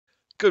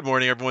Good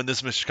morning, everyone.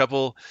 This is Mr.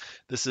 Couple.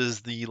 This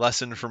is the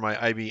lesson for my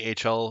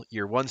IBHL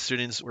Year 1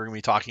 students. We're going to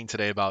be talking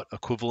today about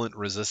equivalent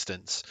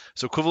resistance.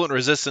 So equivalent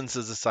resistance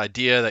is this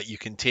idea that you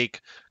can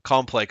take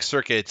complex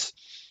circuits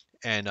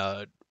and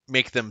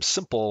make them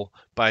simple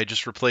by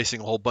just replacing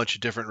a whole bunch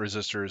of different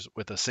resistors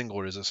with a single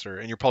resistor.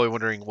 And you're probably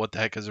wondering what the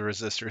heck is a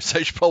resistor, so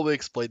I should probably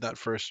explain that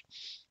first.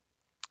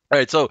 All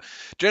right, so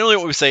generally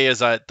what we say is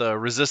that the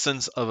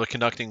resistance of a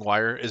conducting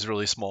wire is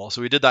really small.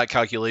 So we did that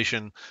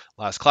calculation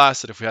last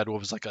class that if we had what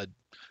was like a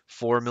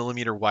 4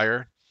 millimeter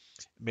wire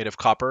made of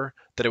copper,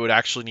 that it would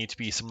actually need to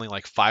be something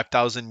like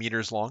 5,000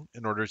 meters long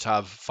in order to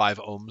have 5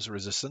 ohms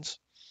resistance.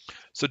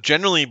 So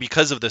generally,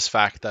 because of this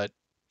fact that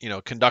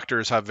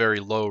conductors have very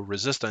low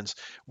resistance,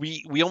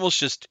 we almost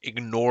just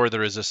ignore the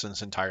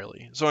resistance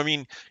entirely. So I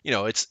mean,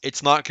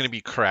 it's not going to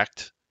be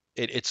correct.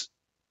 It's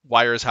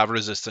wires have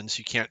resistance.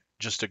 You can't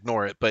just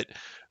ignore it. But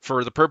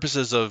for the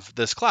purposes of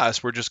this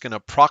class, we're just going to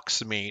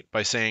approximate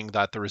by saying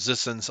that the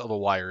resistance of a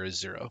wire is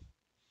 0.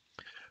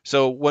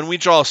 So when we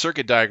draw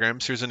circuit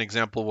diagrams, here's an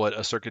example of what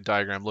a circuit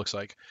diagram looks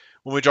like.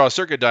 When we draw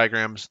circuit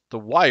diagrams, the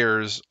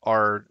wires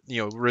are,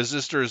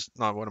 resistors,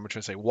 not what I'm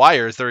trying to say,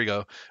 wires, there we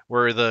go,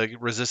 where the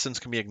resistance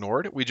can be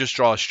ignored. We just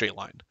draw a straight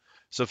line.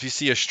 So if you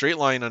see a straight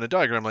line on a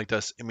diagram like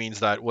this, it means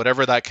that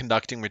whatever that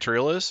conducting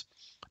material is,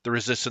 the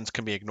resistance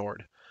can be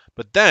ignored.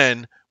 But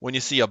then when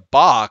you see a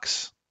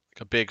box,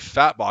 like a big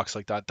fat box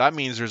like that, that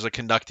means there's a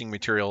conducting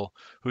material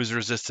whose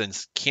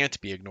resistance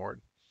can't be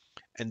ignored.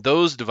 And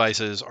those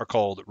devices are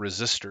called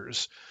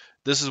resistors.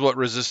 This is what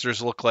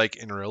resistors look like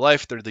in real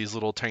life. They're these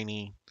little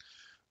tiny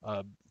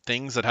uh,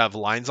 things that have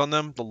lines on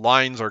them. The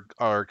lines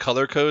are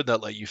color code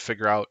that let you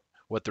figure out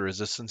what the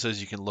resistance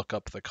is. You can look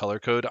up the color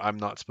code. I'm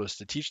not supposed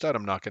to teach that.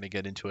 I'm not going to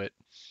get into it.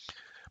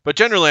 But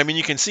generally, I mean,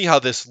 you can see how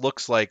this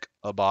looks like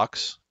a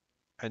box.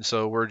 And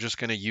so we're just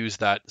going to use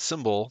that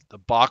symbol, the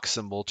box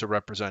symbol, to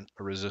represent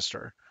a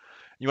resistor.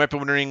 You might be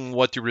wondering,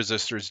 what do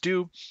resistors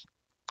do?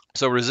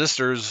 So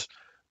resistors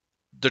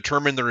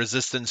determine the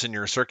resistance in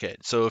your circuit.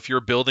 So if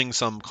you're building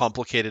some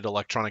complicated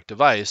electronic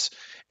device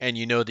and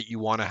you know that you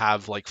want to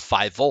have like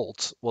 5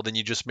 volts, well, then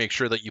you just make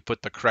sure that you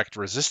put the correct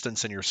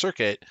resistance in your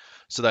circuit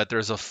so that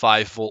there's a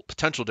 5-volt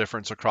potential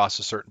difference across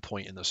a certain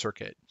point in the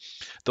circuit.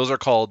 Those are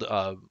called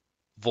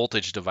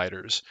voltage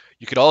dividers.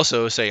 You could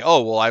also say,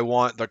 oh, well, I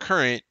want the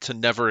current to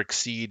never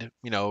exceed,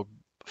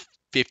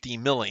 50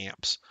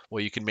 milliamps.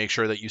 Well, you can make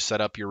sure that you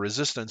set up your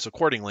resistance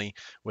accordingly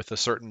with a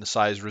certain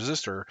size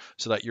resistor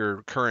so that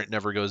your current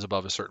never goes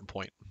above a certain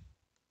point.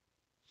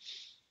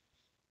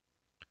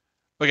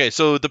 Okay,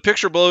 so the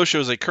picture below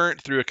shows a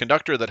current through a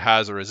conductor that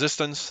has a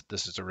resistance.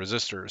 This is a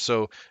resistor.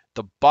 So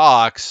the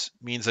box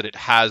means that it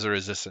has a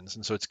resistance.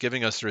 And so it's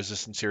giving us the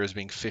resistance here as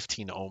being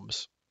 15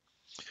 ohms.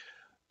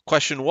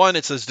 Question 1,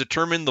 it says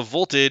determine the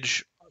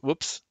voltage,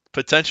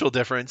 potential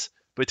difference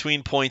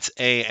between points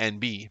A and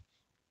B.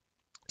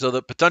 So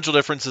the potential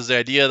difference is the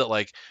idea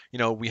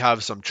that we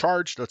have some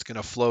charge that's going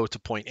to flow to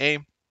point A.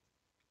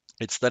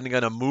 It's then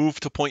going to move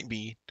to point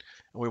B.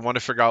 And we want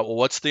to figure out, well,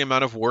 what's the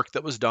amount of work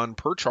that was done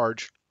per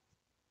charge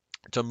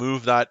to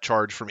move that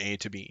charge from A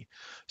to B?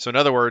 So in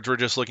other words, we're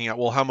just looking at,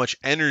 well, how much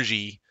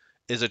energy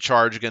is a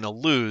charge going to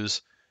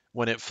lose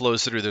when it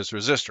flows through this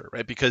resistor,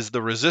 right? Because the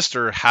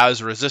resistor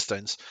has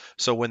resistance.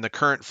 So when the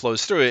current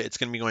flows through it, it's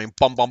going to be going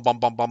bum, bum, bum,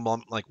 bum, bum,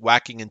 bum, like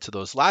whacking into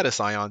those lattice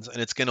ions,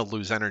 and it's going to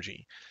lose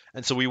energy.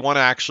 And so we want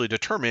to actually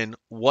determine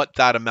what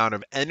that amount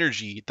of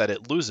energy that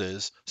it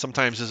loses.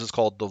 Sometimes this is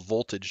called the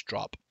voltage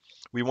drop.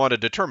 We want to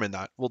determine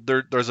that. Well,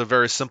 there's a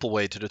very simple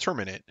way to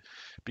determine it,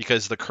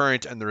 because the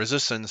current and the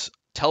resistance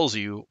tells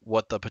you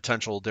what the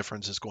potential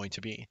difference is going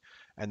to be.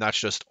 And that's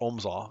just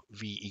Ohm's law,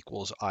 V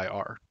equals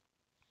IR.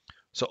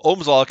 So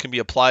Ohm's law can be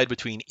applied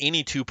between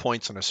any 2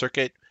 points on a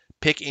circuit.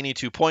 Pick any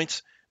 2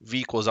 points, V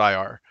equals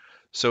IR.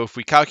 So if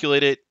we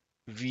calculate it,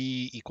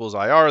 V equals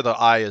IR, the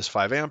I is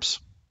 5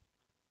 amps,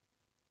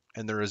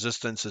 and the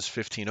resistance is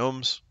 15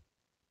 ohms.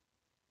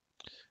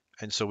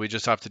 And so we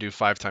just have to do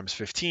 5 times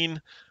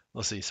 15.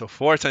 Let's see, so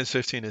 4 times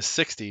 15 is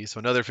 60, so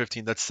another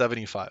 15, that's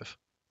 75.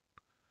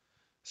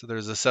 So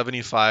there's a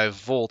 75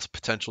 volt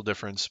potential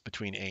difference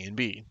between A and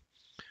B.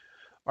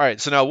 All right,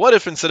 so now what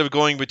if instead of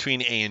going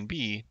between A and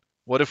B,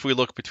 what if we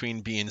look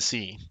between B and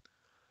C?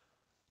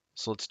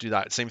 So let's do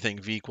that. Same thing,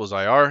 V equals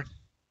IR.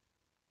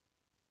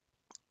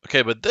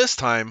 Okay, but this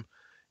time,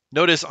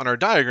 notice on our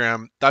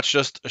diagram, that's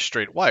just a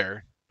straight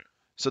wire.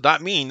 So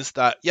that means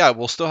that, yeah,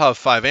 we'll still have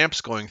 5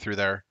 amps going through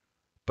there,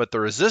 but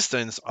the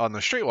resistance on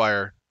the straight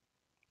wire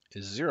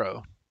is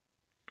 0.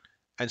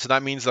 And so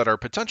that means that our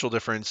potential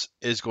difference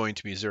is going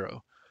to be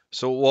 0.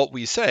 So what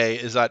we say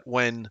is that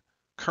when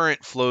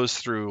current flows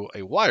through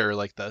a wire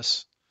like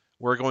this,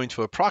 we're going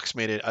to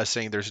approximate it as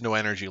saying there's no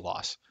energy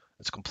loss.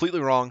 That's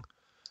completely wrong.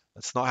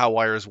 That's not how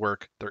wires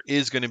work. There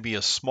is going to be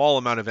a small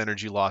amount of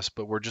energy loss,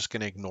 but we're just going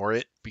to ignore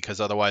it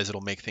because otherwise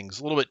it'll make things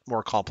a little bit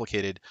more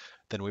complicated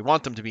than we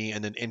want them to be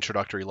in an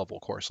introductory level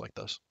course like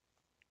this.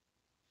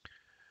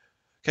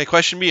 Okay,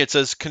 question B, it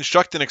says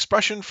construct an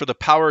expression for the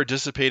power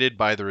dissipated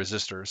by the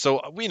resistor.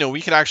 So we know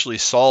we could actually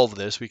solve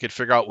this. We could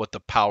figure out what the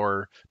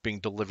power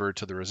being delivered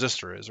to the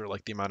resistor is, or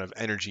like the amount of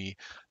energy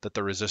that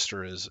the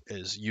resistor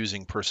is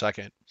using per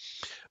second.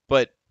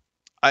 But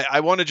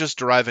I want to just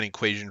derive an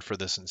equation for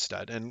this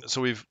instead. And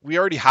so we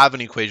already have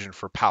an equation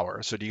for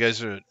power. So do you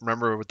guys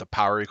remember what the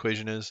power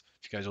equation is?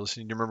 If you guys are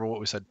listening, do you remember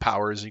what we said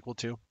power is equal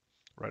to?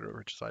 Right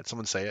over to the side.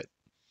 Someone say it.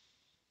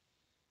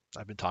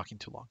 I've been talking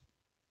too long.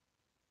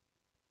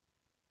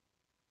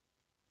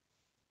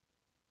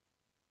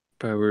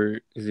 Power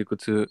is equal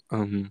to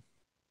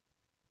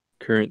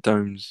current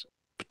times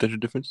potential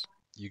difference.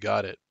 You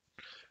got it.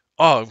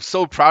 Oh, I'm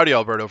so proud of you,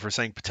 Alberto, for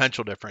saying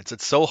potential difference.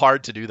 It's so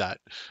hard to do that.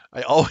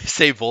 I always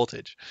say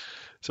voltage.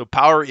 So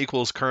power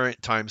equals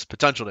current times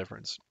potential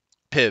difference.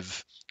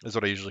 PIV is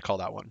what I usually call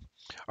that one.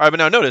 All right, but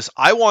now notice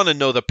I want to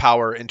know the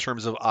power in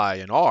terms of I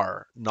and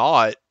R,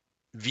 not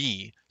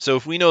V. So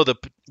if we know the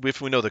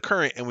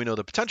current and we know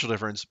the potential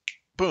difference,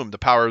 boom, the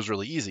power is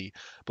really easy.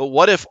 But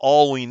what if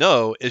all we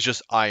know is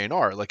just I and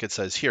R, like it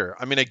says here?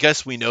 I mean, I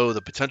guess we know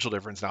the potential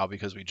difference now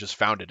because we just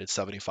found it at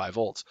 75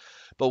 volts.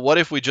 But what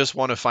if we just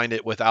want to find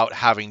it without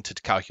having to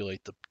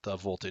calculate the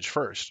voltage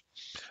first?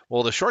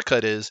 Well, the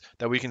shortcut is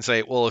that we can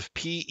say, well, if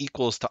P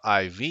equals to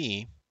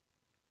IV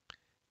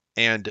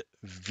and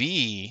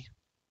V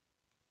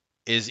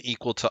is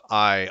equal to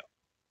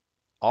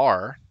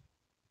IR,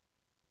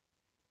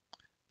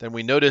 then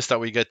we notice that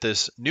we get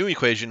this new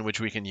equation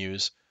which we can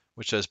use,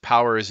 which says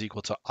power is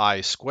equal to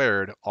I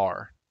squared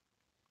R.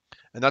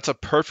 And that's a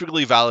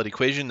perfectly valid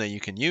equation that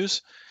you can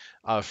use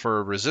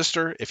for a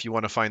resistor. If you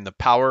want to find the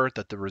power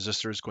that the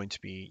resistor is going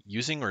to be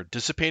using or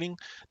dissipating,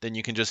 then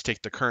you can just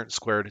take the current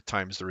squared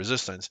times the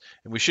resistance.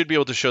 And we should be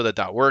able to show that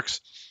that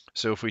works.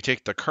 So if we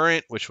take the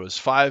current, which was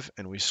 5,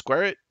 and we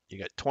square it, you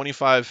get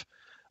 25.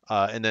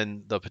 And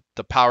then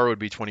the power would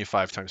be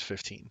 25 times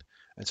 15.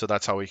 And so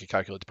that's how we could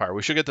calculate the power.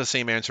 We should get the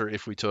same answer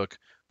if we took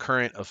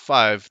current of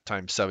 5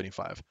 times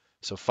 75.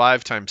 So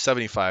 5 times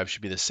 75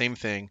 should be the same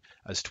thing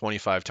as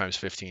 25 times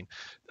 15.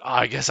 Oh,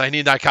 I guess I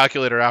need that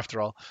calculator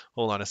after all.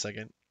 Hold on a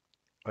second.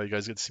 Oh, you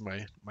guys get to see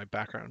my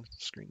background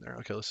screen there.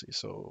 Okay, let's see.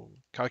 So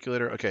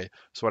calculator. Okay,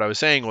 so what I was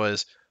saying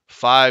was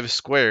 5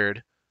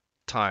 squared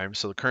times,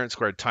 so the current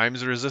squared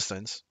times the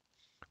resistance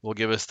will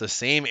give us the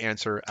same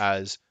answer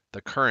as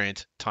the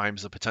current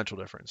times the potential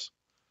difference.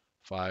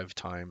 5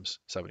 times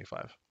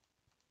 75.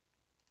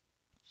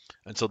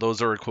 And so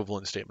those are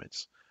equivalent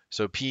statements.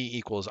 So P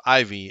equals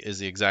IV is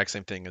the exact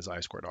same thing as I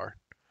squared R.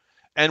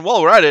 And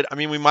while we're at it, I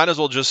mean, we might as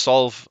well just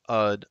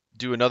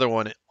do another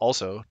one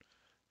also.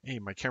 Hey,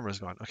 my camera's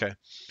gone. Okay.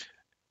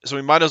 So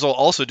we might as well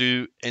also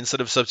do, instead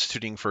of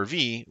substituting for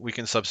V, we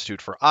can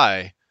substitute for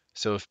I.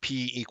 So if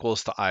P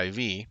equals to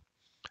IV,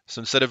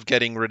 so instead of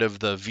getting rid of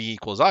the V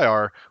equals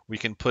IR, we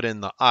can put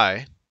in the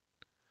I.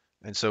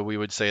 And so we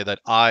would say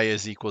that I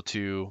is equal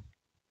to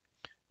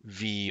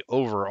V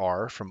over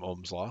R from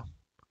Ohm's law.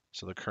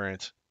 So the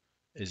current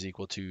is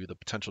equal to the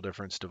potential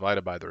difference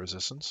divided by the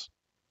resistance.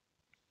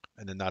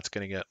 And then that's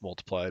going to get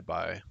multiplied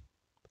by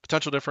the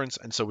potential difference.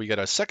 And so we get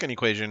a second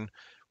equation,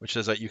 which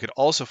says that you could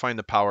also find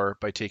the power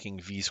by taking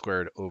V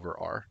squared over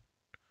R.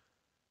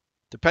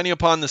 Depending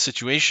upon the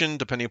situation,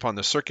 depending upon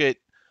the circuit,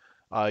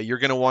 you're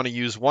going to want to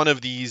use one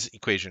of these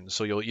equations.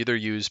 So you'll either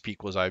use P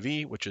equals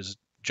IV, which is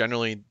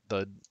generally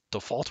the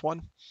default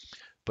one.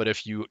 But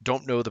if you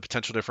don't know the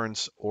potential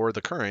difference or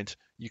the current,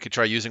 you could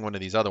try using one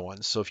of these other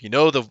ones. So if you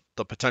know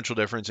the potential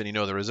difference and you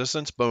know the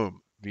resistance,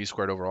 boom, V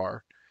squared over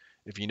R.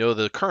 If you know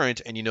the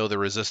current and you know the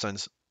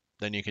resistance,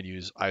 then you could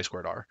use I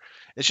squared R.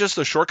 It's just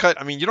a shortcut.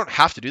 I mean, you don't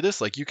have to do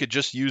this. Like you could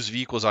just use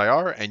V equals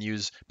IR and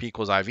use P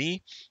equals IV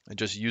and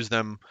just use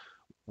them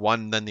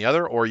one then the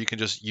other, or you can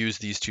just use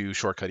these two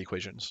shortcut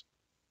equations.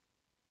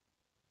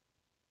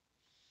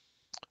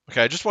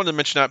 Okay, I just wanted to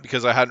mention that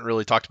because I hadn't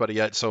really talked about it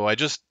yet. So I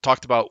just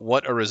talked about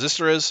what a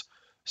resistor is.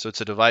 So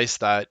it's a device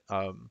that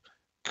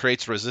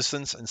creates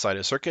resistance inside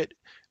a circuit.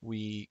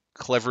 We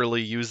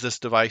cleverly use this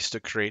device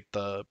to create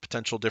the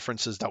potential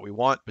differences that we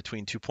want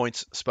between 2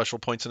 points, special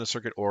points in a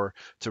circuit, or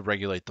to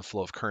regulate the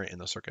flow of current in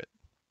the circuit.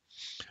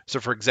 So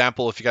for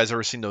example, if you guys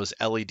ever seen those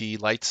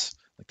LED lights,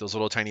 like those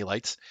little tiny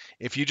lights,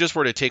 if you just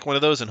were to take one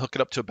of those and hook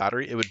it up to a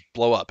battery, it would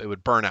blow up, it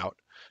would burn out.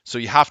 So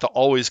you have to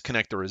always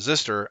connect the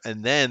resistor,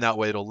 and then that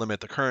way it'll limit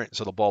the current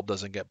so the bulb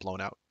doesn't get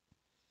blown out.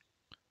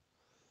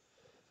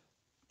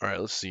 All right,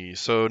 let's see.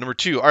 So number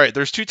 2, all right,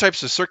 there's 2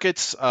 types of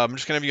circuits. I'm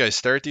just gonna have you guys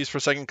stare at these for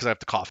a second because I have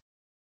to cough.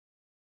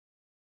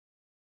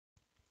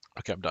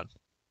 Okay, I'm done.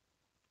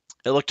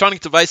 Electronic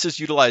devices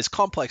utilize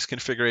complex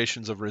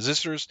configurations of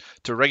resistors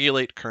to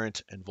regulate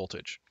current and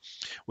voltage.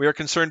 We are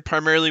concerned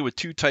primarily with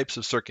 2 types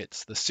of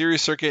circuits, the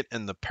series circuit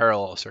and the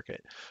parallel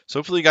circuit. So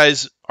hopefully you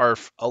guys are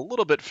a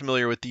little bit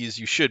familiar with these.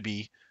 You should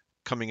be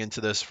coming into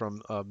this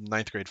from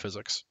 9th grade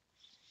physics.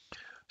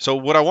 So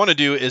what I want to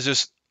do is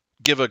just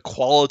give a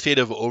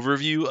qualitative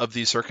overview of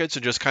these circuits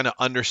and just kind of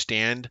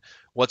understand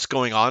what's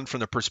going on from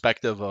the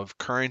perspective of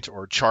current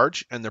or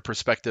charge and the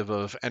perspective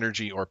of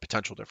energy or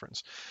potential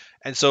difference.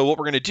 And so what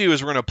we're going to do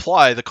is we're going to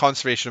apply the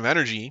conservation of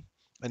energy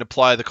and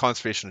apply the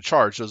conservation of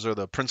charge. Those are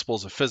the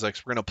principles of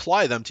physics. We're going to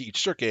apply them to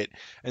each circuit,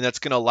 and that's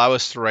going to allow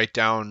us to write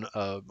down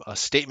a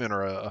statement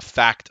or a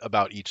fact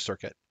about each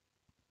circuit.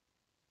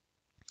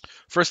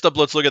 First up,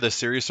 let's look at the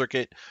series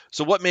circuit.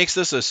 So what makes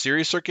this a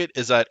series circuit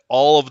is that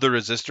all of the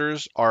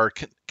resistors are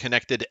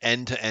connected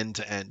end to end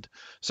to end.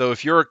 So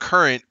if you're a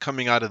current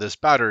coming out of this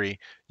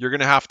battery, you're going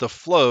to have to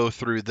flow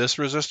through this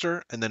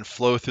resistor and then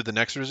flow through the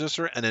next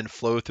resistor and then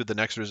flow through the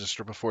next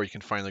resistor before you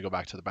can finally go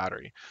back to the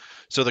battery.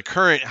 So the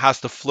current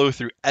has to flow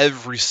through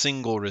every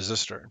single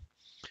resistor.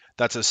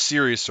 That's a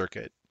series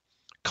circuit.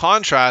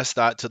 Contrast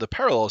that to the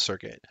parallel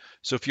circuit.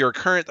 So if you're a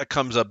current that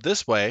comes up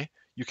this way,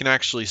 you can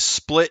actually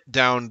split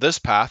down this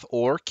path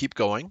or keep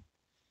going,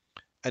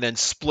 and then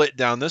split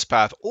down this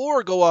path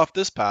or go off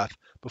this path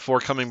before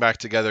coming back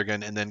together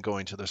again and then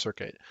going to the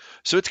circuit.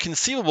 So it's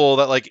conceivable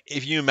that, like,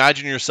 if you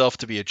imagine yourself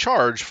to be a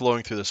charge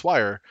flowing through this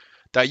wire,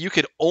 that you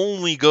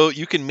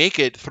can make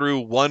it through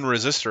one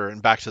resistor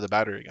and back to the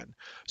battery again.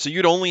 So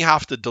you'd only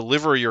have to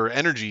deliver your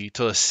energy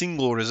to a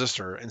single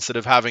resistor instead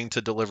of having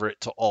to deliver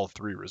it to all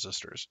three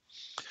resistors.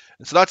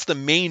 And so that's the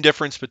main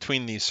difference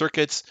between these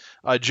circuits.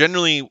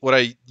 Generally, what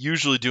I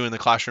usually do in the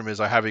classroom is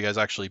I have you guys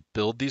actually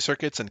build these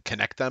circuits and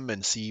connect them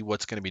and see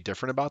what's going to be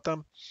different about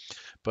them.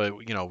 But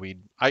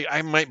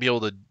I might be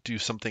able to do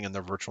something in the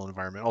virtual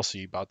environment. I'll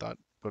see about that,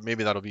 but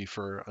maybe that'll be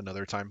for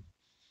another time.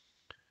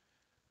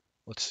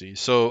 Let's see.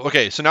 So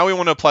now we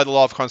want to apply the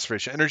law of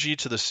conservation energy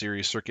to the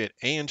series circuit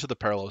and to the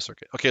parallel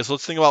circuit. Okay, so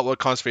let's think about what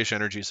conservation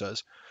energy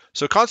says.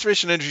 So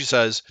conservation energy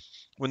says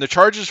when the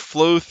charges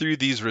flow through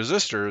these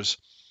resistors,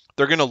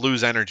 they're going to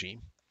lose energy,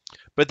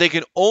 but they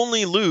can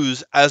only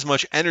lose as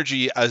much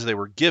energy as they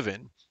were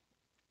given.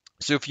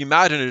 So if you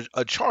imagine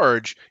a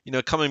charge,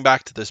 coming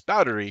back to this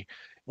battery,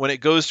 when it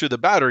goes through the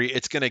battery,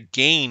 it's going to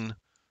gain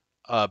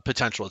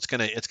potential. It's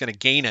going to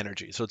gain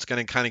energy. So it's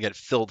going to kind of get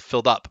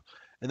filled up.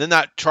 And then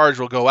that charge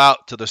will go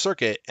out to the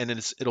circuit, and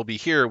it'll be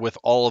here with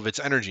all of its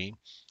energy.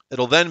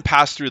 It'll then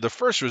pass through the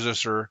first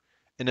resistor,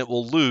 and it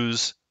will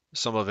lose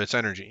some of its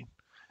energy.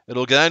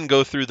 It'll then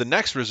go through the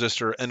next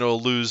resistor, and it'll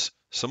lose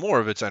some more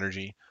of its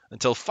energy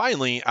until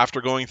finally,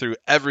 after going through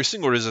every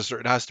single resistor,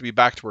 it has to be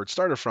back to where it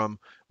started from,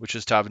 which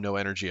is to have no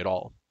energy at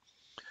all.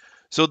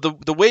 So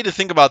the way to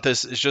think about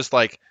this is just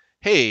like,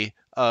 hey,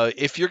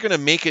 if you're going to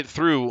make it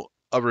through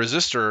a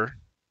resistor,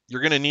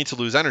 you're going to need to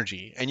lose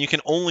energy, and you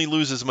can only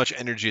lose as much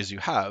energy as you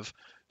have.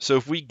 So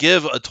if we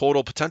give a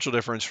total potential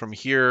difference from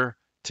here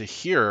to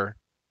here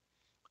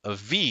of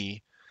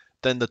V,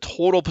 then the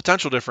total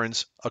potential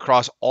difference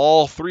across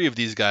all three of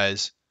these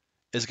guys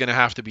is going to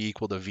have to be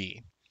equal to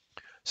V.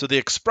 So the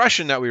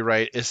expression that we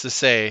write is to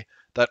say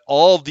that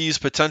all of these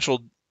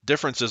potential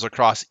differences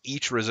across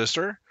each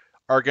resistor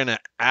are going to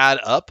add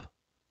up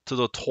to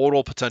the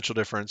total potential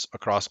difference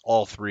across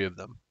all three of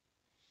them.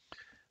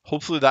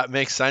 Hopefully that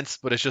makes sense,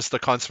 but it's just the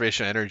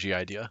conservation energy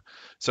idea.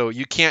 So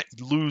you can't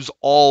lose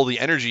all the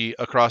energy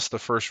across the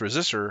first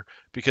resistor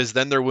because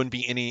then there wouldn't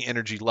be any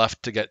energy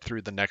left to get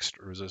through the next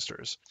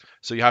resistors.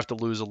 So you have to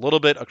lose a little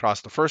bit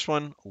across the first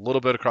one, a little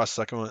bit across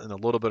the second one, and a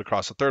little bit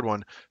across the third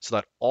one so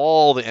that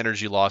all the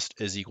energy lost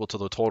is equal to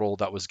the total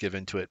that was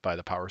given to it by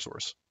the power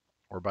source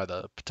or by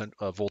the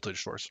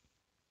voltage source.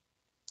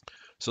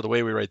 So the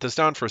way we write this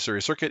down for a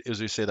series circuit is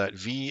we say that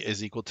V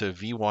is equal to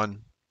V1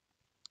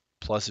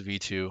 plus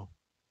V2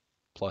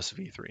 plus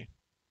V3.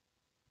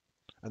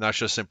 And that's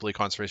just simply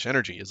conservation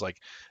energy. Is like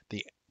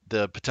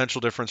the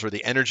potential difference or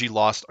the energy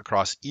lost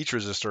across each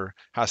resistor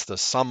has to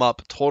sum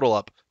up, total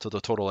up to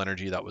the total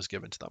energy that was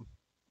given to them.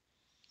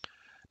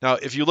 Now,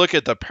 if you look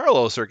at the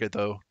parallel circuit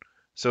though,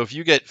 so if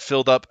you get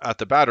filled up at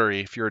the battery,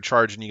 if you're a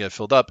charge and you get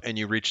filled up and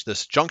you reach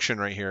this junction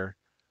right here,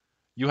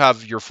 you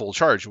have your full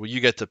charge. Well,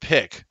 you get to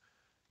pick.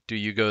 Do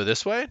you go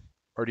this way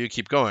or do you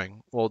keep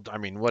going? Well, I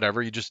mean,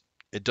 whatever,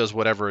 it does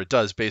whatever it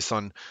does based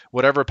on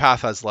whatever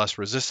path has less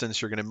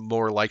resistance, you're going to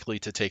more likely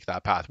to take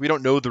that path. We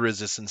don't know the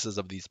resistances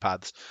of these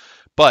paths,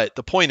 but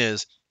the point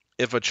is,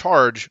 if a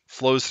charge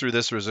flows through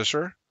this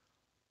resistor,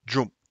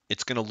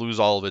 it's going to lose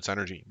all of its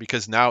energy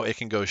because now it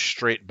can go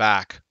straight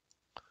back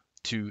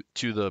to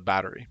the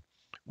battery.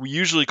 We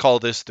usually call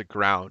this the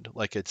ground,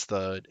 like it's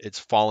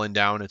fallen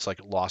down, it's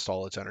like lost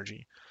all its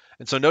energy.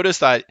 And so notice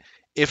that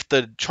if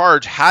the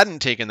charge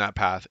hadn't taken that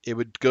path, it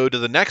would go to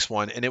the next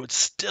one and it would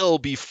still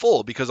be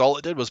full because all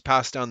it did was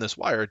pass down this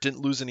wire. It didn't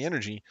lose any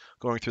energy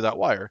going through that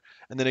wire.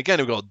 And then again,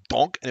 it would go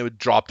donk and it would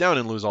drop down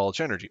and lose all its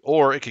energy.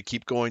 Or it could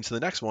keep going to the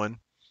next one,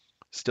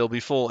 still be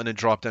full, and then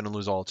drop down and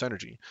lose all its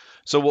energy.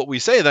 So what we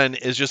say then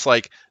is just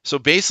like, so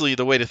basically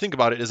the way to think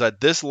about it is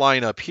that this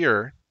line up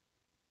here,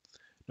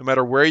 no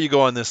matter where you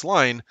go on this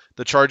line,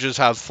 the charges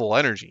have full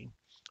energy.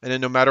 And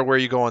then no matter where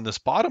you go on this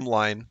bottom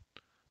line,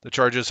 the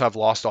charges have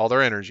lost all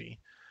their energy.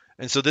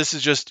 And so this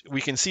is just,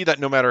 we can see that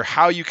no matter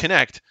how you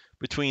connect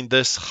between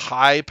this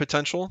high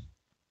potential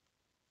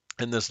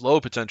and this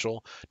low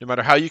potential, no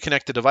matter how you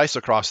connect the device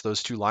across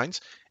those two lines,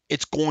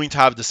 it's going to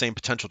have the same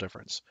potential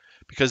difference.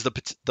 Because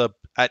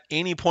at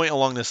any point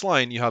along this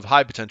line, you have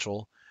high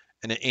potential,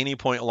 and at any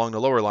point along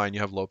the lower line,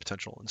 you have low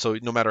potential. And so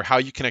no matter how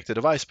you connect the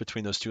device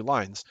between those two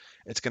lines,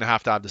 it's going to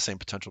have the same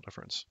potential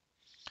difference.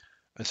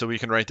 And so we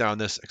can write down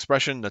this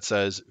expression that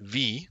says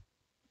V,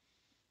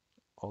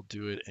 I'll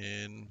do it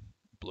in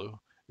blue,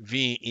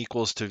 V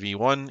equals to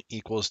V1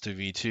 equals to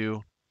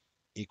V2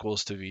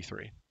 equals to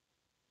V3.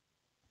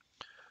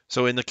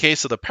 So in the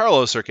case of the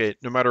parallel circuit,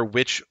 no matter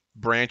which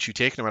branch you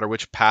take, no matter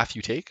which path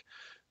you take,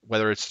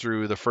 whether it's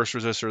through the first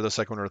resistor, the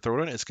second one, or the third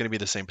one, it's going to be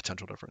the same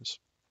potential difference.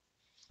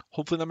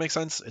 Hopefully that makes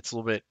sense. It's a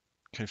little bit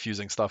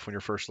confusing stuff when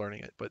you're first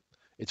learning it, but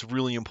it's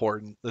really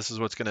important. This is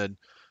what's going to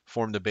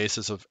form the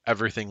basis of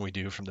everything we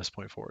do from this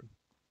point forward.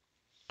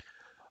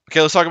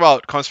 Okay, let's talk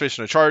about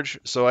conservation of charge.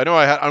 So I know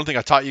I don't think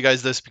I taught you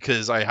guys this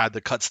because I had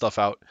to cut stuff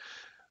out.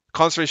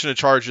 Conservation of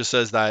charge just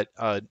says that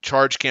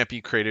charge can't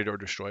be created or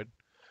destroyed.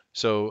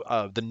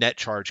 So the net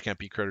charge can't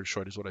be created or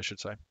destroyed is what I should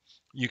say.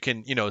 You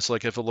can, it's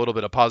like if a little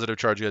bit of positive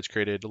charge gets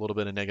created, a little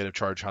bit of negative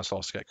charge has to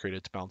also get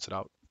created to balance it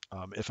out.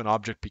 If an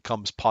object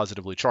becomes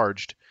positively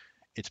charged,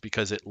 it's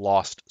because it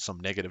lost some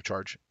negative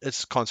charge.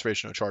 It's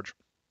conservation of charge.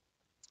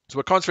 So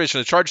what conservation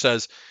of charge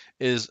says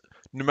is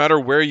no matter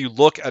where you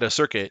look at a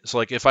circuit, so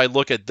like if I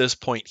look at this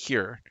point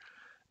here,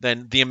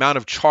 then the amount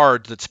of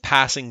charge that's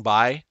passing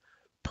by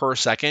per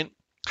second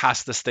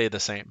has to stay the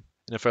same.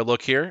 And if I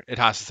look here, it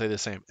has to stay the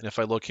same. And if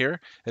I look here,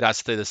 it has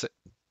to stay the same.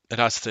 It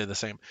has to stay the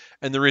same.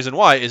 And the reason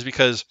why is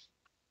because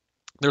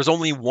there's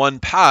only one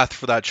path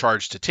for that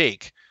charge to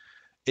take.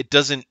 It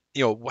doesn't,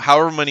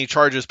 however many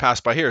charges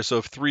pass by here. So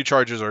if 3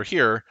 charges are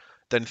here,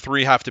 then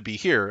 3 have to be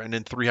here, and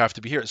then 3 have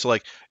to be here. So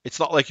like, it's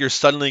not like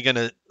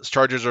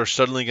charges are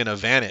suddenly gonna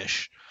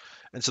vanish.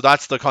 And so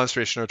that's the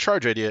conservation of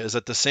charge idea, is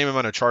that the same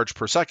amount of charge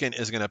per second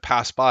is going to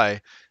pass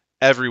by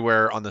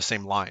everywhere on the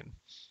same line.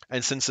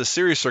 And since the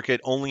series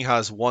circuit only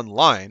has one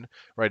line,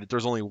 right,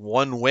 there's only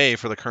one way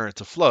for the current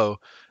to flow,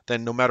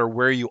 then no matter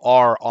where you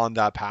are on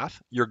that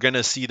path, you're going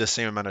to see the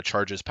same amount of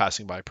charges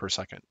passing by per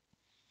second.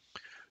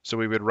 So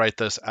we would write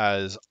this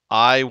as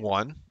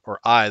I1, or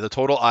I, the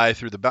total I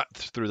through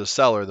the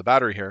cell or the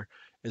battery here,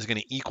 is going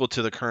to equal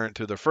to the current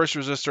through the first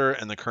resistor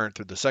and the current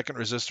through the second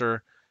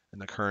resistor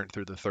and the current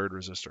through the third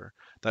resistor.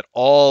 That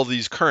all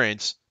these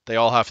currents, they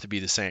all have to be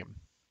the same.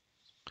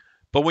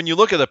 But when you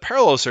look at the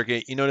parallel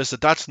circuit, you notice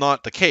that that's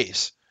not the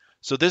case.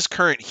 So this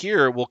current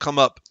here will come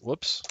up,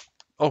 whoops,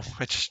 oh,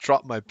 I just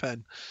dropped my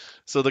pen.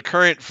 So the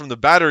current from the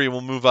battery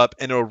will move up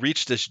and it'll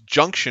reach this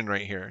junction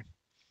right here.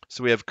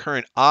 So we have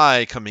current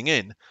I coming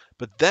in,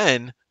 but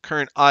then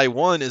current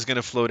I1 is going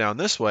to flow down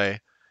this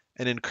way,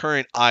 and then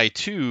current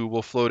I2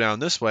 will flow down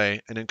this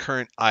way, and then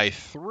current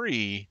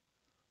I3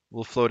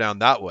 will flow down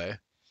that way.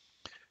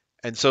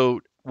 And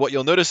so what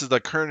you'll notice is the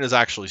current is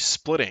actually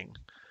splitting.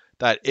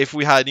 That if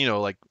we had,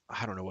 like,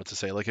 I don't know what to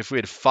say, like if we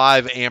had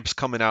 5 amps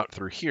coming out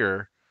through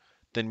here,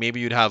 then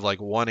maybe you'd have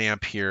like 1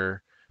 amp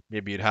here,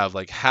 maybe you'd have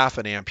like half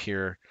an amp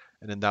here,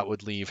 and then that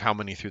would leave how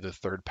many through the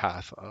third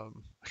path? I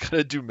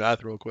gotta do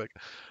math real quick.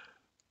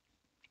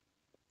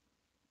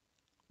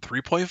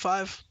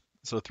 3.5?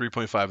 So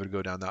 3.5 would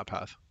go down that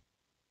path.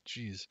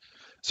 Jeez.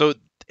 So,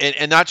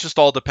 and that's just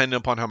all dependent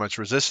upon how much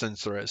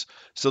resistance there is.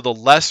 So the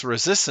less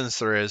resistance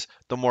there is,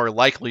 the more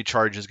likely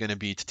charge is going to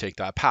be to take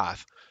that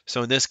path.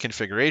 So in this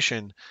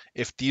configuration,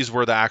 if these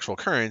were the actual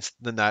currents,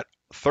 then that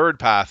third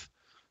path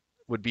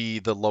would be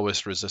the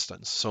lowest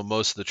resistance. So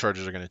most of the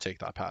charges are going to take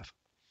that path.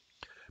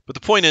 But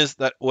the point is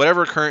that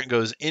whatever current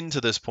goes into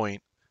this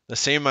point, the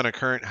same amount of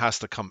current has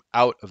to come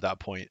out of that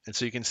point. And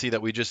so you can see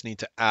that we just need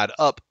to add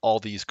up all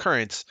these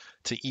currents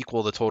to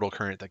equal the total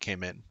current that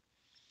came in.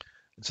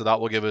 And so that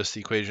will give us the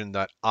equation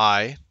that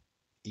I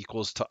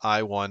equals to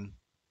I1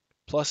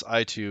 plus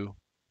I2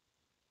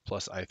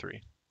 plus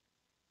I3.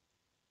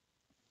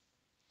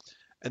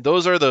 And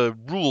those are the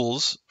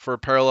rules for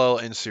parallel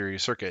and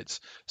series circuits.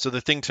 So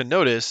the thing to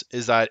notice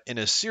is that in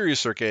a series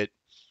circuit,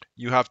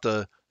 you have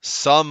to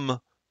sum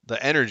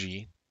the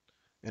energy.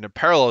 In a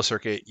parallel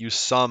circuit, you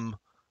sum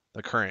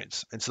the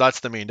currents. And so that's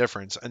the main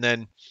difference. And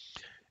then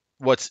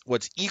what's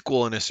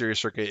equal in a series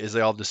circuit is they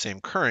all have the same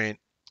current.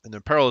 In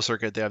the parallel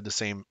circuit, they have the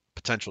same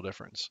potential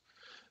difference.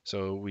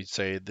 So we'd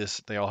say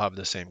they all have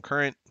the same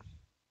current.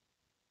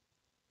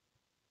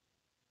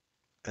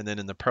 And then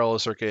in the parallel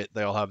circuit,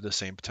 they all have the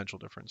same potential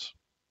difference.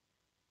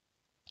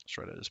 Let's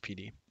write it as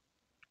PD.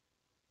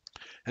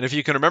 And if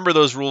you can remember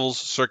those rules,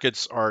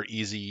 circuits are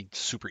easy,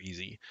 super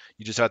easy.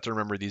 You just have to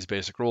remember these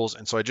basic rules.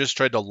 And so I just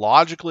tried to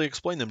logically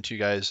explain them to you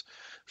guys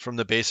from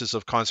the basis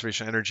of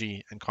conservation of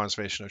energy and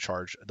conservation of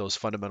charge, those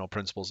fundamental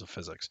principles of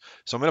physics.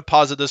 So I'm going to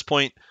pause at this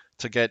point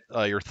to get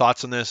your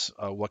thoughts on this,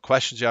 what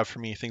questions you have for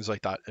me, things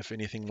like that. If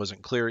anything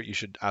wasn't clear, you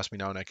should ask me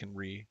now and I can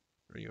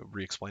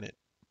re-explain it.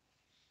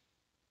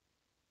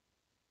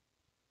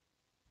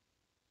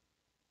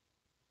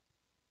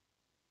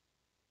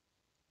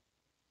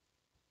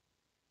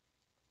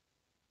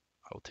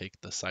 I'll take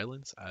the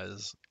silence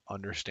as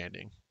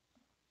understanding.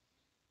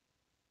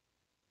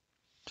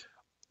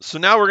 So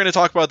now we're going to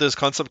talk about this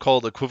concept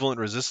called equivalent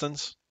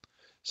resistance.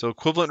 So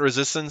equivalent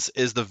resistance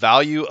is the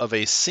value of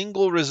a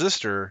single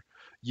resistor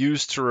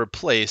used to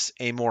replace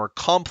a more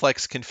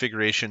complex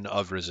configuration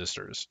of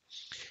resistors.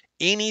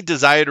 Any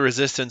desired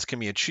resistance can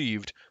be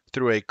achieved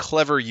through a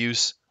clever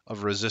use of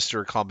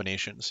resistor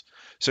combinations.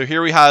 So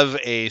here we have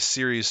a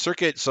series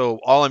circuit. So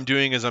all I'm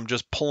doing is I'm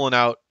just pulling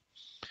out,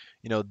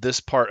 this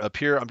part up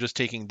here. I'm just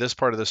taking this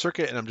part of the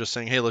circuit and I'm just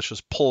saying, hey, let's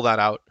just pull that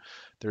out.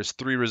 There's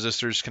 3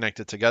 resistors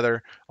connected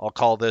together. I'll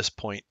call this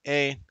point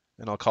A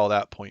and I'll call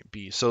that point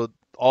B. So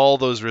all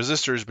those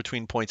resistors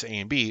between points A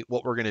and B,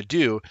 what we're going to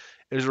do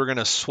is we're going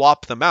to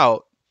swap them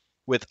out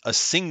with a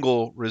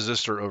single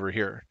resistor over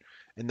here.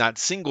 And that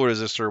single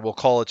resistor, we'll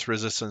call its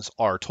resistance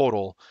R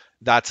total.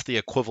 That's the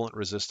equivalent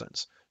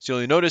resistance. So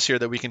you'll notice here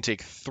that we can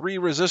take 3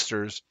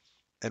 resistors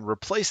and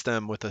replace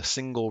them with a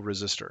single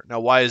resistor.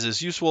 Now, why is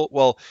this useful?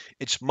 Well,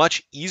 it's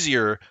much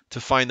easier to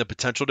find the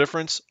potential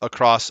difference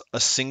across a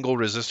single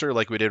resistor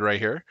like we did right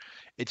here.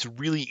 It's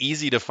really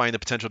easy to find the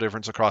potential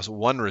difference across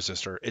one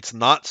resistor. It's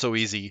not so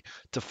easy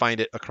to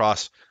find it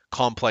across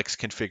complex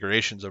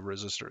configurations of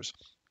resistors.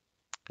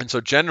 And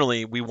so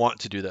generally we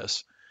want to do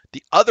this.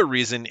 The other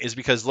reason is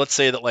because let's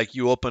say that like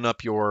you open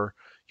up your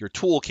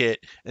toolkit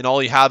and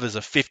all you have is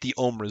a 50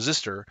 ohm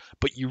resistor,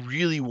 but you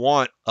really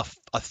want a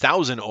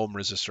 1000 ohm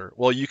resistor.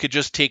 Well, you could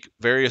just take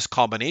various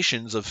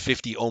combinations of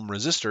 50 ohm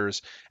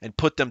resistors and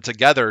put them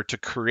together to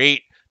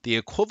create the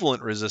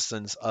equivalent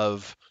resistance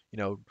of,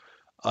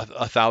 a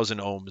 1000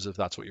 ohms if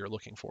that's what you're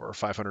looking for, or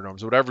 500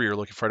 ohms, whatever you're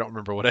looking for. I don't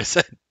remember what I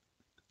said.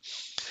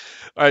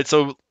 All right,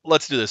 so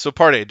let's do this. So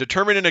part A,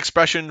 determine an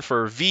expression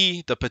for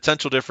V, the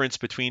potential difference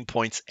between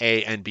points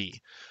A and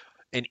B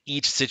in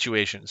each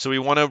situation. So we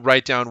want to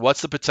write down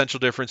what's the potential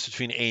difference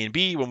between A and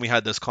B when we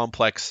had this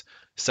complex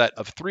set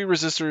of 3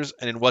 resistors,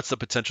 and then what's the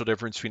potential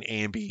difference between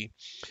A and B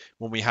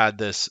when we had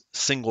this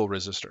single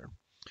resistor. All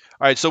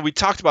right, so we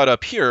talked about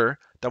up here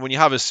that when you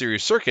have a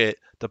series circuit,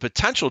 the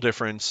potential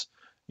difference,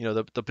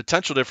 the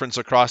potential difference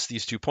across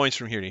these 2 points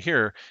from here to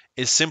here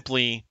is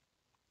simply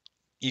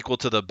equal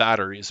to the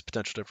battery's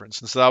potential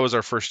difference. And so that was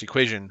our first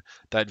equation,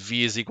 that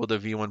V is equal to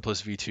V1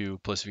 plus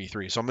V2 plus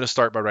V3. So I'm going to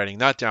start by writing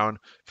that down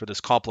for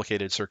this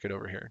complicated circuit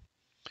over here.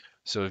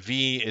 So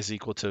V is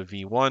equal to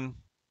V1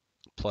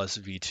 plus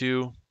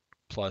V2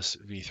 plus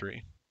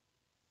V3.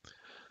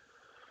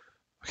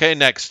 Okay,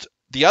 next.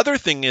 The other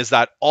thing is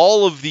that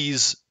all of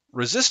these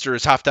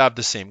resistors have to have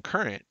the same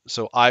current.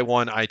 So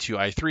I1, I2,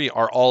 I3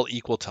 are all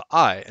equal to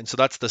I. And so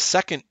that's the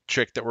second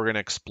trick that we're going to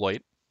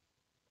exploit.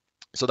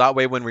 So that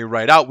way, when we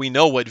write out, we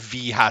know what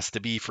V has to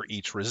be for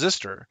each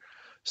resistor.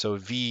 So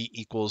V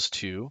equals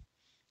to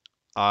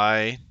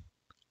I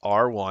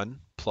R1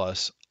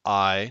 plus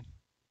I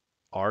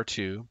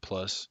R2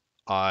 plus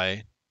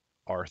I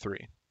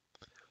R3.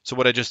 So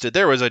what I just did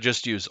there was I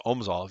just used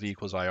Ohm's law, V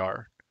equals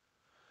IR.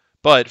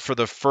 But for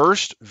the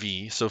first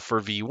V, so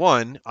for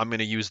V1, I'm going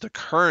to use the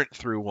current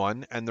through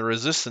 1 and the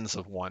resistance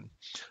of 1.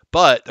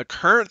 But the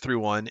current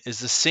through 1 is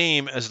the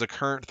same as the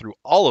current through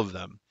all of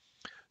them.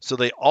 So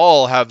they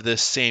all have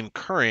this same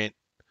current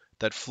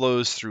that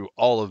flows through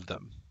all of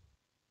them.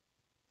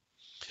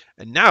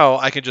 And now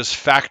I can just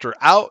factor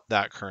out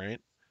that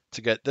current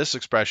to get this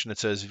expression that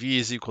says V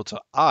is equal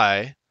to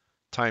I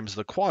times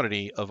the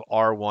quantity of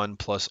R1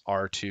 plus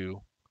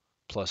R2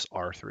 plus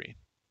R3.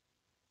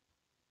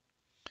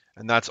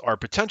 And that's our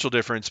potential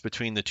difference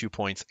between the 2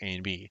 points A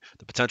and B.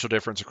 The potential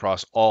difference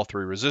across all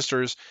 3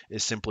 resistors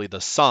is simply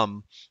the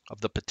sum of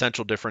the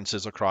potential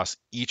differences across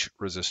each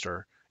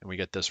resistor, and we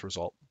get this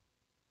result.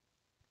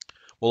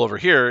 Well, over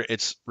here,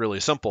 it's really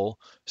simple.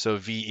 So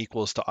V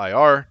equals to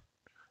IR.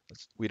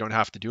 We don't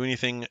have to do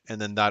anything. And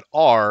then that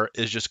R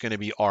is just going to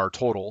be R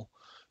total.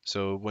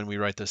 So when we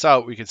write this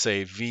out, we could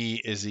say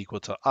V is equal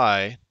to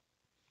I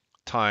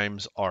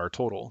times R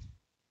total.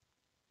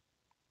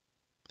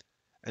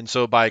 And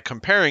so by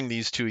comparing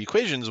these two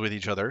equations with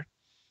each other,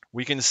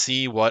 we can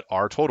see what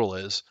R total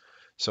is.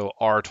 So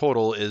R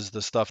total is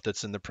the stuff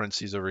that's in the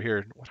parentheses over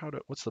here.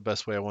 What's the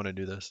best way I want to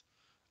do this?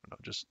 I don't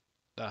know, just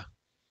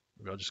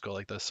maybe I'll just go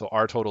like this. So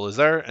R total is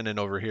there, and then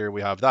over here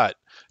we have that.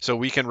 So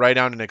we can write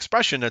down an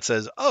expression that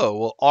says, oh,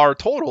 well, R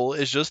total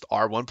is just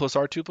R1 plus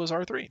R2 plus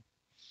R3.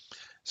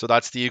 So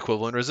that's the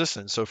equivalent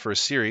resistance. So for a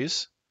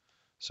series,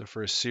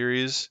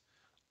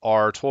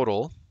 R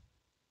total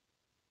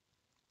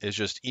is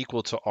just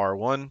equal to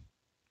R1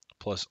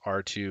 plus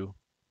R2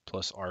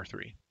 plus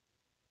R3.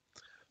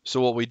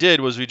 So what we did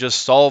was we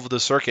just solved the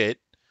circuit,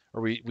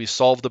 or we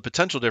solved the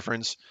potential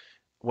difference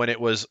when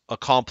it was a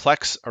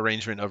complex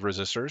arrangement of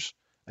resistors,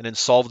 and then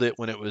solved it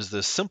when it was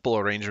this simple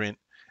arrangement.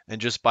 And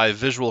just by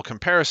visual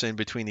comparison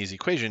between these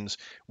equations,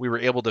 we were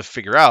able to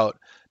figure out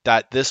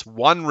that this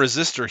one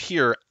resistor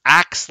here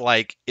acts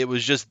like it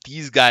was just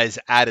these guys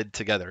added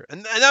together.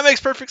 And that makes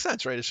perfect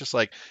sense, right? It's just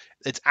like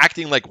it's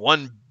acting like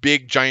one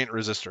big giant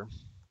resistor.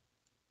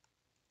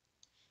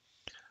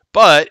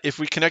 But if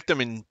we connect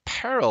them in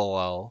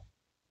parallel,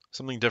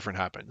 something different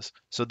happens.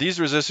 So these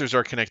resistors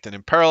are connected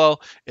in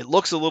parallel. It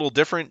looks a little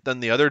different than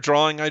the other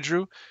drawing I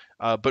drew,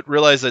 but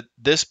realize that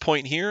this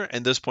point here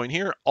and this point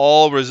here,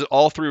 all 3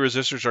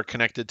 resistors are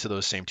connected to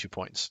those same 2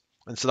 points.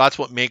 And so that's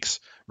what makes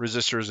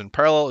resistors in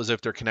parallel, is if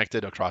they're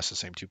connected across the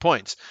same 2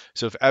 points.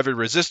 So if every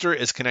resistor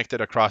is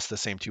connected across the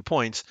same 2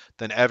 points,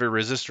 then every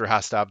resistor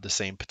has to have the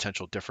same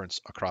potential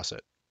difference across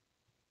it.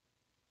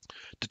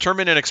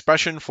 Determine an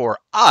expression for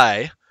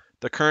I,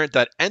 the current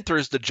that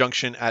enters the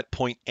junction at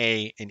point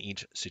A in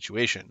each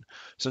situation.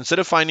 So instead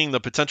of finding the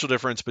potential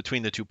difference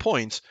between the 2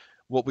 points,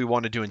 what we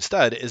want to do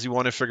instead is we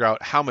want to figure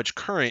out how much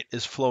current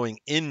is flowing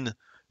in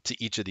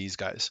to each of these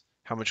guys.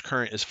 How much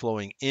current is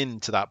flowing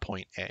into that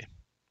point A.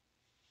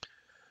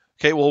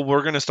 Okay, well,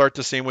 we're going to start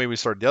the same way we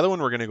started the other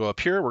one. We're going to go up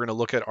here. We're going to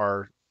look at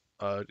our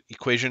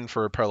equation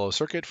for a parallel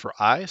circuit for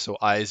I. So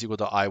I is equal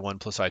to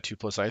I1 plus I2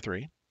 plus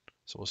I3.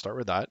 So we'll start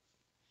with that.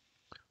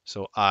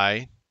 So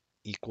I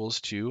equals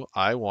to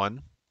I1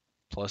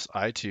 plus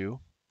I2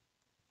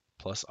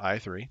 plus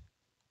I3.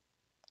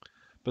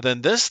 But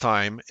then this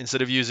time,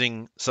 instead of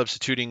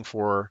substituting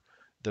for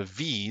the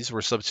V's,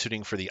 we're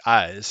substituting for the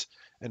I's.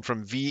 And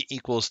from V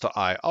equals to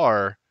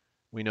IR,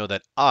 we know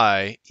that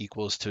I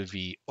equals to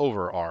V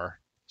over R.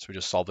 So we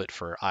just solve it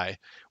for I.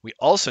 We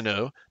also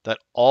know that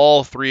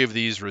all three of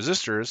these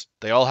resistors,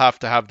 they all have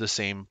to have the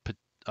same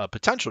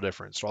potential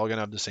difference. They're all going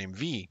to have the same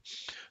V.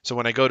 So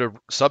when I go to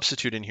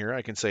substitute in here,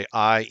 I can say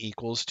I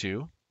equals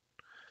to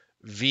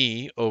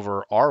V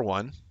over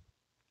R1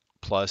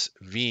 plus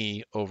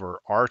V over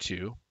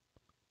R2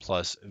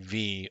 plus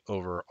V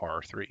over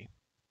R3.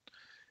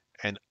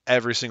 And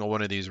every single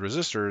one of these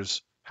resistors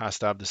has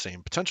to have the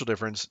same potential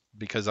difference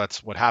because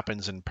that's what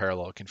happens in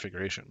parallel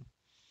configuration.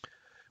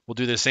 We'll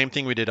do the same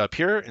thing we did up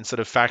here. Instead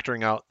of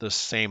factoring out the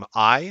same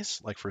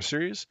I's, like for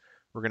series,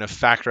 we're going to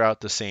factor out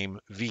the same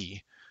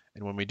V.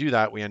 And when we do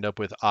that, we end up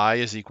with I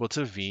is equal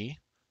to V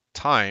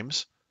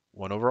times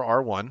 1 over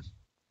R1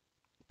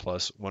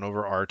 plus 1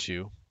 over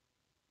R2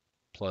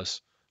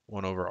 plus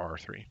 1 over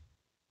R3.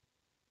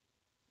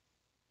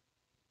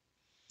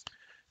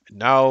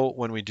 Now,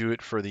 when we do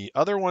it for the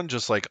other one,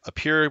 just like up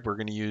here, we're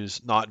going to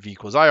use not V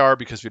equals IR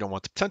because we don't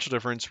want the potential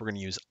difference. We're going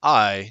to use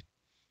I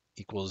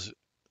equals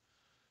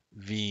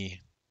V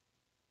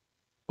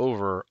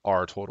over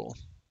R total.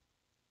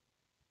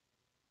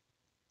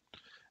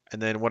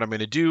 And then what I'm going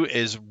to do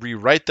is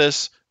rewrite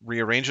this,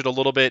 rearrange it a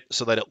little bit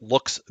so that it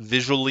looks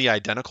visually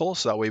identical.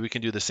 So that way we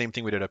can do the same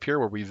thing we did up here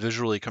where we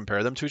visually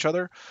compare them to each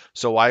other.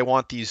 So I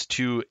want these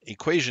two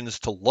equations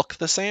to look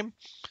the same.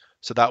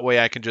 So that way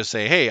I can just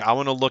say, hey, I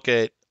want to look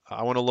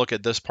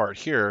at this part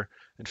here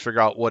and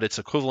figure out what it's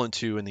equivalent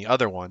to in the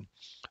other one.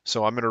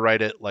 So I'm going to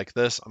write it like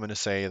this. I'm going to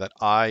say that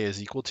I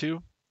is equal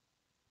to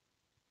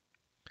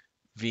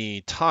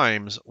V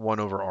times 1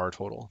 over R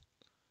total.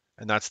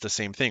 And that's the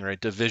same thing, right?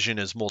 Division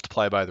is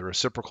multiplied by the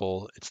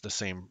reciprocal. It's the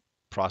same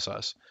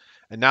process.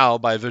 And now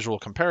by visual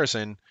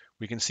comparison,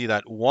 we can see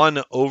that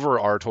 1 over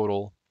R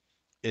total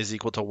is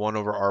equal to 1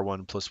 over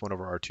R1 plus 1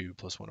 over R2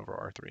 plus 1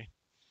 over R3.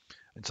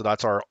 And so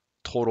that's our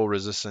total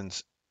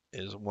resistance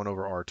is 1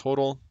 over R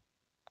total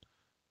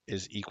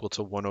is equal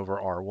to 1 over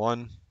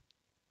R1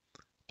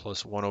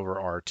 plus 1 over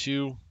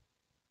R2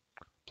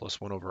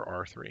 plus 1 over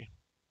R3.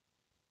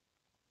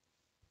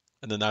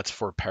 And then that's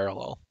for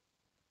parallel,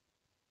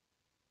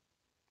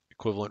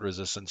 equivalent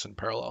resistance in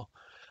parallel.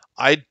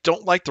 I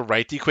don't like to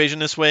write the equation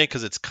this way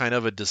because it's kind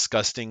of a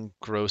disgusting,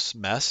 gross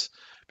mess.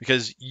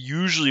 Because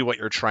usually what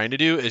you're trying to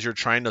do is you're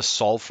trying to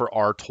solve for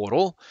R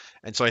total.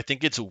 And so I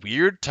think it's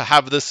weird to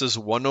have this as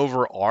 1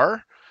 over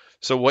R.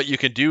 So what you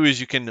can do is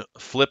you can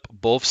flip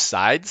both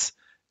sides,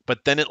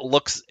 but then it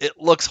looks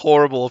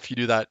horrible if you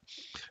do that.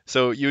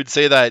 So you would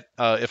say that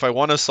if I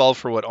want to solve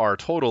for what R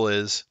total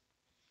is,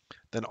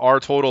 then R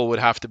total would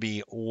have to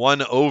be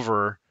 1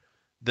 over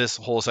this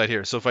whole side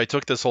here. So if I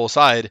took this whole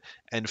side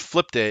and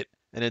flipped it,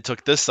 and it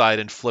took this side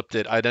and flipped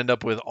it, I'd end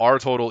up with R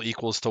total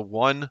equals to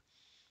 1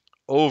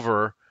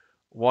 over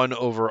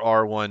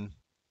R1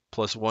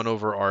 plus 1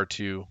 over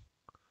R2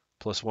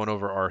 plus 1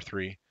 over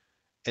R3.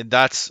 And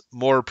that's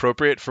more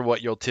appropriate for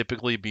what you'll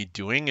typically be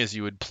doing is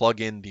you would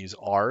plug in these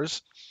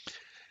R's.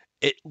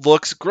 It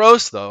looks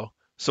gross though.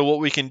 So what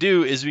we can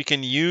do is we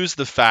can use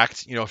the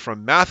fact,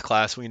 from math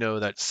class, we know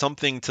that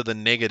something to the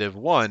negative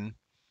 1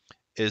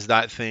 is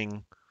that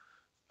thing,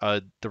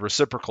 the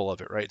reciprocal of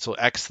it, right? So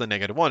x to the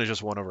negative 1 is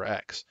just 1 over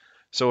x.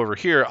 So over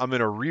here, I'm going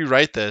to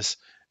rewrite this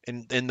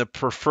in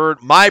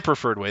my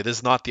preferred way. This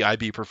is not the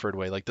IB preferred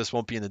way. Like this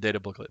won't be in the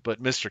data booklet,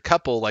 but Mr.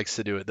 Keppel likes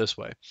to do it this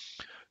way.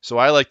 So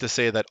I like to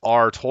say that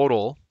R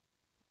total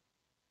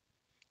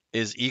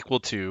is equal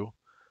to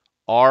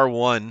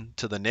R1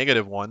 to the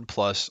negative 1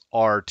 plus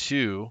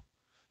R2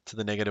 to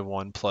the negative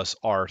 1 plus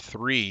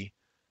R3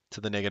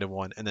 to the negative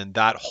 1. And then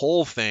that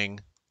whole thing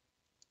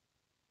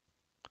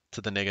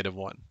to the negative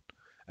 1.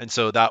 And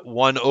so that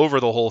 1 over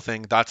the whole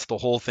thing, that's the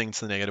whole thing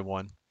to the negative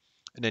 1.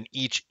 And then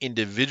each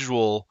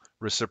individual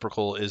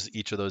reciprocal is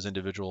each of those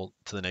individual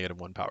to the negative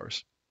 1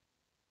 powers.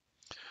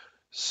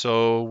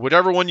 So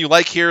whatever one you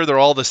like here, they're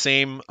all the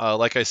same.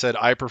 Like I said,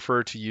 I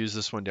prefer to use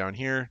this one down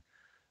here.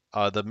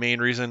 The main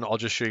reason, I'll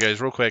just show you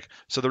guys real quick.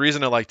 So the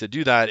reason I like to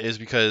do that is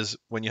because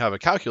when you have a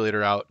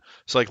calculator out,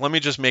 so like let me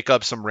just make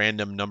up some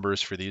random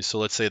numbers for these. So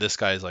let's say this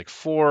guy is like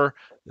 4,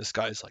 this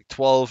guy is like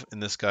 12,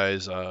 and this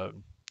guy's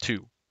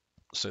 2.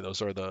 So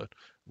those are the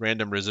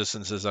random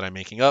resistances that I'm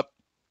making up.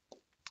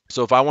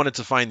 So if I wanted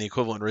to find the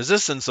equivalent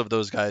resistance of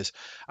those guys,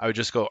 I would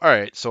just go, all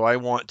right, so I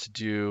want to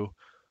do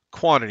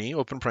quantity,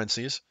 open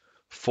parentheses,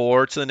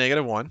 4 to the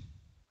negative 1.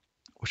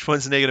 Which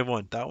one's negative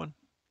 1? That one?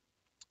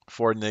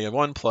 4 to the negative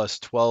 1 plus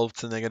 12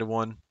 to the negative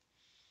 1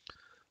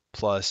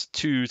 plus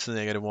 2 to the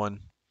negative 1.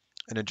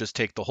 And then just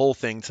take the whole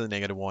thing to the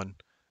negative 1.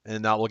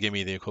 And that will give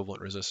me the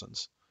equivalent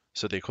resistance.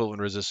 So the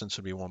equivalent resistance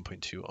would be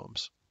 1.2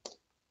 ohms.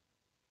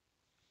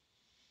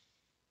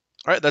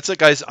 All right, that's it,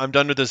 guys. I'm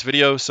done with this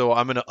video. So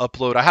I'm going to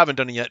upload. I haven't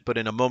done it yet, but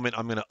in a moment,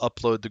 I'm going to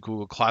upload the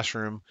Google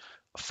Classroom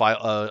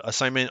file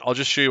assignment. I'll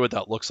just show you what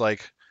that looks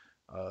like.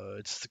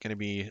 It's going to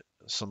be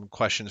some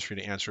questions for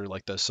you to answer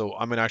like this. So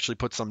I'm going to actually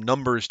put some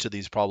numbers to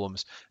these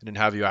problems and then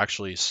have you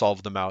actually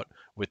solve them out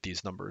with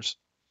these numbers.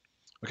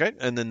 Okay,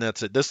 and then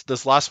that's it.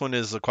 This last one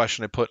is a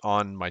question I put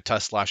on my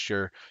test last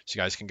year, so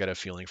you guys can get a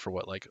feeling for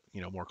what like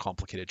more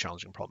complicated,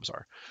 challenging problems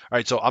are. All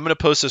right, so I'm gonna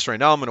post this right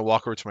now. I'm gonna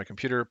walk over to my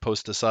computer,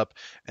 post this up,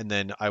 and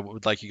then I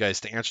would like you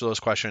guys to answer those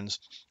questions,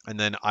 and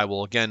then I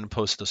will again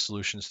post the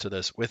solutions to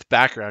this with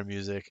background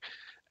music,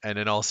 and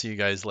then I'll see you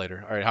guys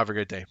later. All right, have a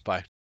great day. Bye.